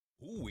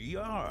Who we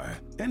are.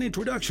 An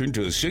introduction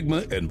to Sigma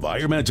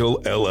Environmental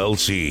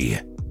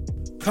LLC.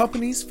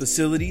 Companies,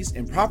 facilities,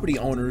 and property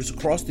owners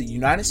across the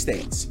United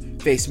States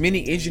face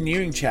many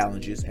engineering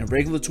challenges and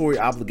regulatory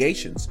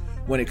obligations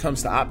when it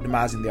comes to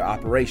optimizing their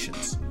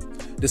operations.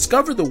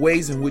 Discover the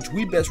ways in which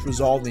we best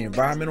resolve the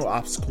environmental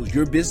obstacles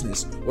your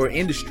business or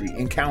industry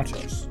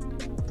encounters.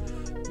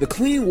 The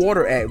Clean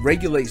Water Act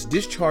regulates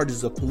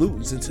discharges of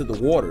pollutants into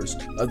the waters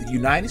of the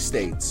United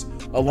States,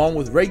 along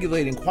with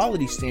regulating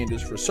quality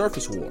standards for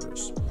surface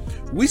waters.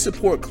 We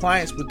support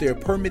clients with their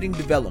permitting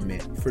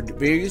development for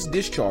various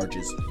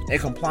discharges and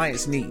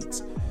compliance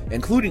needs,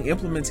 including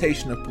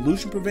implementation of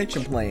pollution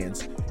prevention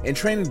plans and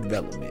training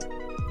development.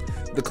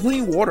 The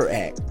Clean Water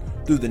Act,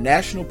 through the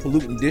National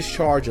Pollutant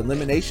Discharge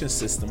Elimination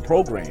System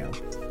program,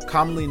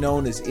 commonly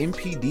known as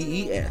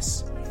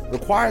NPDES,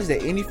 requires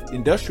that any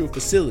industrial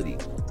facility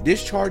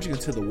discharging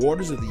into the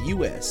waters of the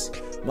U.S.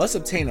 must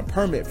obtain a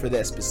permit for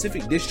that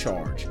specific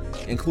discharge,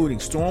 including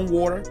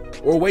stormwater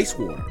or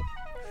wastewater.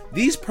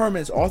 These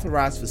permits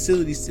authorize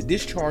facilities to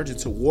discharge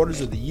into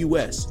waters of the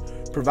U.S.,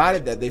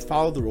 provided that they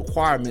follow the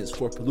requirements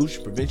for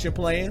pollution prevention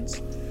plans,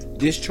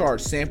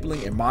 discharge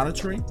sampling and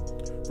monitoring,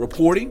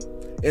 reporting,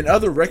 and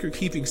other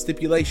record-keeping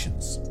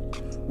stipulations.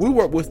 We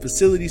work with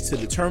facilities to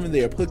determine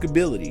their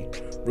applicability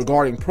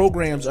regarding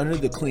programs under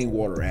the Clean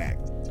Water Act,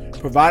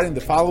 providing the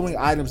following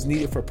items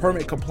needed for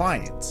permit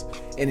compliance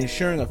and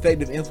ensuring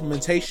effective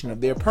implementation of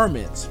their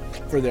permits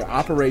for their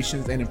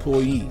operations and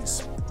employees.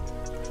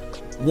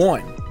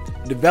 1.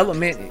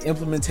 Development and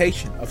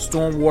implementation of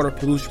stormwater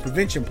pollution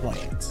prevention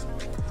plans.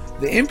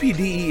 The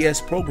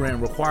NPDES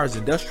program requires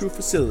industrial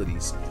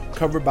facilities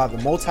covered by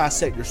the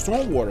multi-sector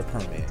stormwater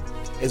permit,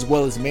 as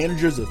well as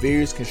managers of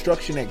various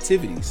construction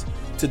activities,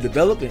 to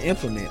develop and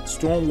implement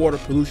stormwater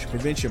pollution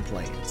prevention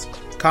plans,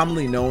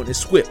 commonly known as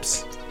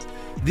SWIPs.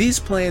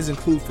 These plans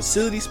include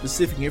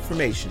facility-specific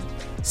information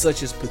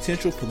such as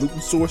potential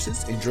pollutant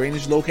sources and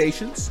drainage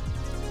locations,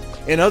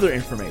 and other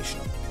information.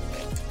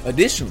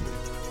 Additionally,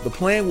 the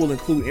plan will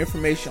include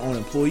information on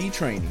employee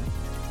training,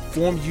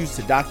 forms used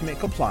to document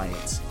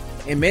compliance,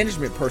 and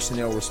management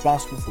personnel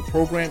responsible for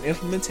program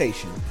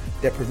implementation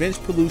that prevents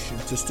pollution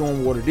to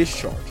stormwater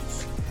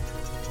discharges.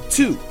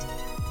 2.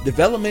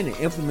 Development and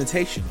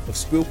implementation of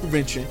spill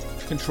prevention,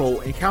 control,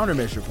 and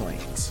countermeasure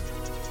plans.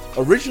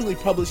 Originally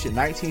published in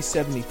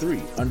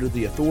 1973 under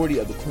the authority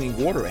of the Clean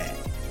Water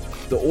Act,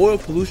 the Oil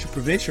Pollution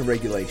Prevention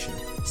Regulation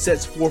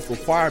sets forth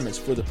requirements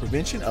for the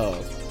prevention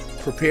of,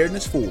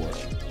 preparedness for,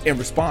 and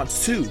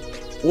response to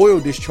oil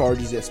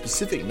discharges at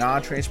specific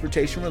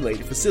non-transportation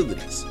related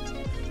facilities.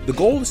 The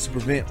goal is to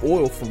prevent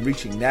oil from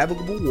reaching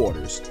navigable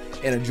waters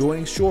and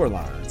adjoining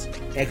shorelines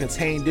and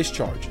contain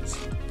discharges.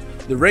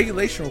 The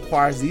regulation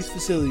requires these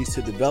facilities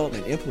to develop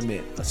and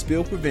implement a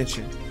spill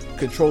prevention,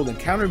 control, and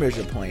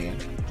countermeasure plan,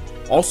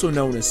 also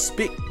known as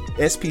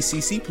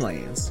SPCC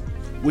plans,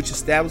 which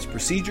establish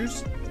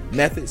procedures,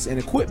 methods, and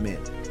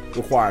equipment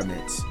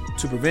requirements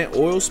to prevent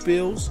oil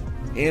spills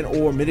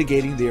and/or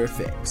mitigating their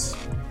effects.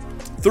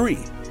 3.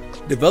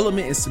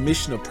 Development and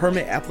submission of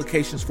permit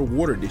applications for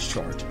water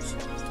discharges.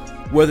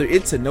 Whether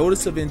it's a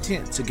notice of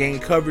intent to gain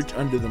coverage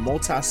under the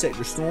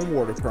multi-sector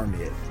stormwater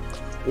permit,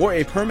 or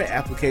a permit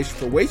application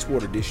for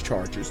wastewater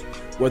discharges,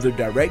 whether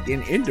direct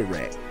and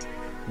indirect,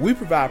 we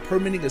provide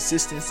permitting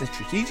assistance and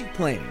strategic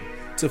planning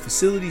to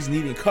facilities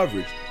needing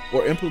coverage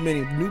or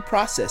implementing new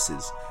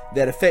processes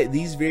that affect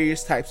these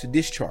various types of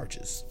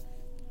discharges.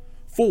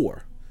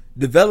 4.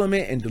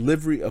 Development and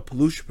delivery of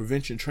pollution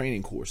prevention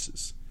training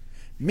courses.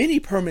 Many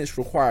permits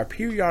require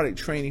periodic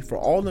training for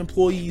all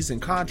employees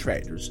and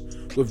contractors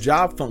with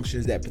job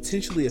functions that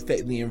potentially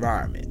affect the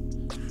environment.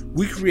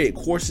 We create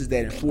courses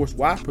that enforce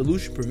why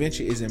pollution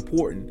prevention is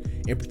important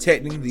in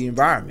protecting the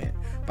environment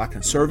by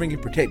conserving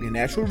and protecting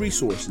natural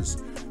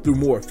resources through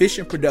more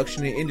efficient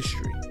production and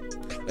industry.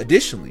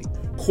 Additionally,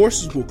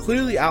 courses will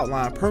clearly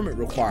outline permit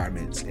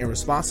requirements and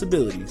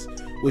responsibilities,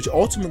 which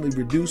ultimately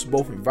reduce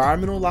both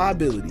environmental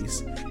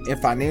liabilities and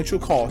financial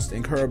costs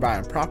incurred by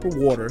improper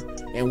water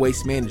and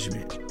waste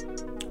management.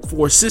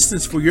 For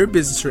assistance for your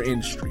business or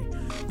industry,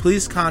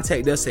 please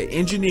contact us at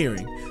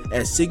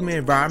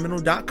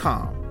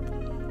engineering@sigmaenvironmental.com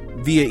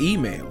via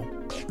email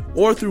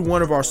or through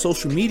one of our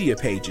social media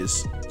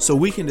pages so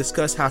we can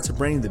discuss how to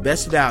bring the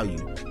best value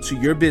to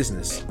your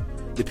business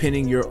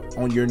depending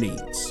on your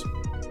needs.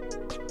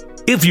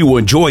 If you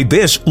enjoyed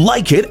this,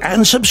 like it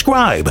and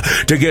subscribe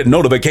to get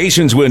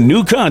notifications when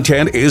new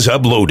content is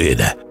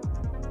uploaded.